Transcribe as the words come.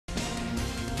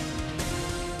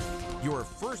Your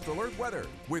first alert weather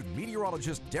with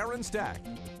meteorologist Darren Stack.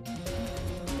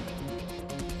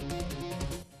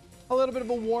 A little bit of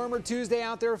a warmer Tuesday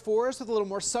out there for us with a little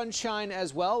more sunshine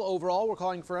as well. Overall, we're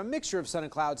calling for a mixture of sun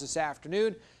and clouds this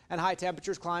afternoon, and high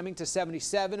temperatures climbing to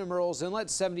 77 in Myrtle's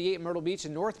Inlet, 78 in Myrtle Beach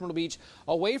and North Myrtle Beach,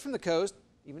 away from the coast,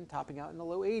 even topping out in the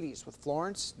low 80s with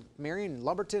Florence, Marion,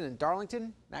 Lumberton and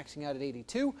Darlington maxing out at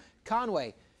 82,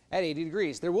 Conway at 80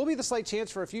 degrees. There will be the slight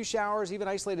chance for a few showers, even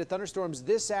isolated thunderstorms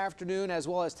this afternoon as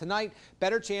well as tonight.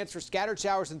 Better chance for scattered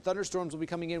showers and thunderstorms will be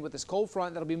coming in with this cold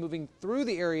front that'll be moving through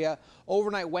the area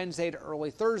overnight Wednesday to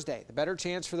early Thursday. The better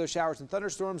chance for those showers and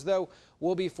thunderstorms, though,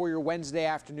 will be for your Wednesday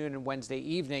afternoon and Wednesday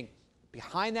evening.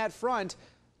 Behind that front,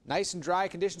 nice and dry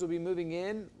conditions will be moving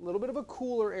in. A little bit of a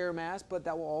cooler air mass, but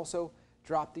that will also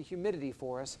drop the humidity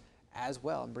for us as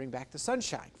well and bring back the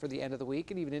sunshine for the end of the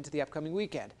week and even into the upcoming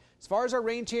weekend. As far as our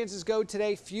rain chances go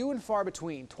today, few and far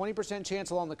between. 20%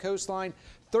 chance along the coastline,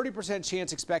 30%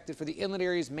 chance expected for the inland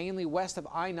areas mainly west of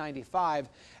I-95.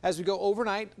 As we go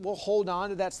overnight, we'll hold on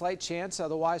to that slight chance.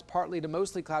 Otherwise, partly to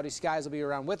mostly cloudy skies will be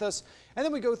around with us. And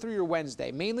then we go through your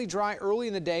Wednesday. Mainly dry early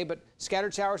in the day, but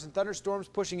scattered showers and thunderstorms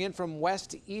pushing in from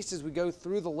west to east as we go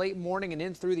through the late morning and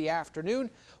in through the afternoon.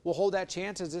 We'll hold that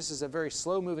chance as this is a very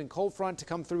slow-moving cold front to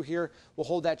come through here. We'll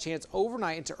hold that chance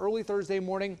overnight into early Thursday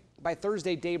morning. By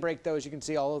Thursday daybreak, though, as you can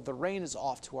see, all of the rain is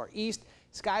off to our east.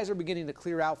 Skies are beginning to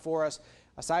clear out for us.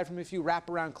 Aside from a few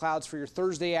wraparound clouds for your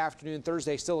Thursday afternoon,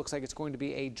 Thursday still looks like it's going to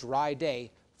be a dry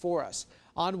day for us.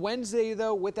 On Wednesday,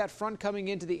 though, with that front coming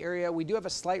into the area, we do have a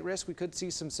slight risk. We could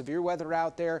see some severe weather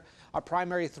out there. Our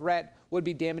primary threat would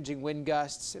be damaging wind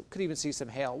gusts. Could even see some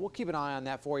hail. We'll keep an eye on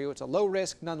that for you. It's a low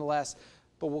risk nonetheless,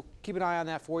 but we'll keep an eye on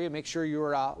that for you. Make sure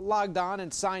you're logged on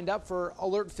and signed up for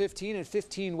Alert 15 and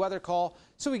 15 weather call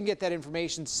so we can get that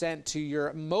information sent to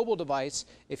your mobile device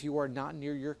if you are not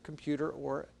near your computer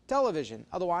or television.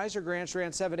 Otherwise, your Grand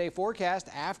Strand 7-day forecast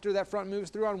after that front moves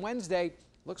through on Wednesday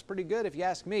looks pretty good if you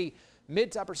ask me. Mid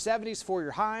to upper 70s for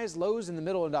your highs, lows in the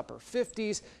middle and upper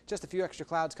 50s. Just a few extra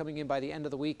clouds coming in by the end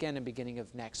of the weekend and beginning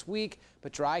of next week.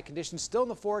 But dry conditions still in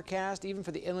the forecast, even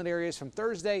for the inland areas from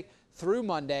Thursday through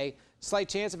Monday. Slight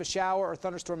chance of a shower or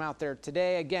thunderstorm out there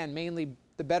today. Again, mainly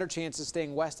the better chances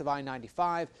staying west of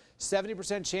I-95.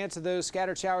 70% chance of those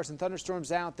scattered showers and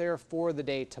thunderstorms out there for the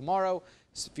day tomorrow.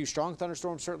 A few strong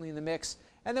thunderstorms certainly in the mix.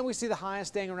 And then we see the highest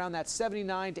staying around that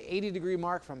 79 to 80 degree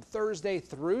mark from Thursday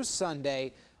through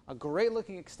Sunday. A great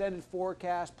looking extended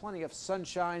forecast, plenty of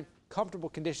sunshine, comfortable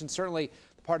conditions, certainly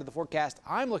the part of the forecast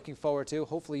I'm looking forward to.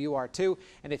 Hopefully you are too.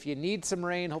 And if you need some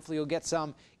rain, hopefully you'll get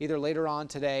some either later on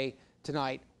today,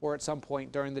 tonight, or at some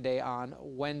point during the day on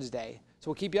Wednesday. So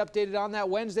we'll keep you updated on that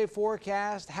Wednesday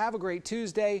forecast. Have a great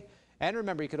Tuesday. And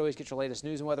remember, you could always get your latest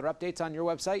news and weather updates on your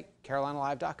website,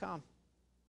 carolinalive.com.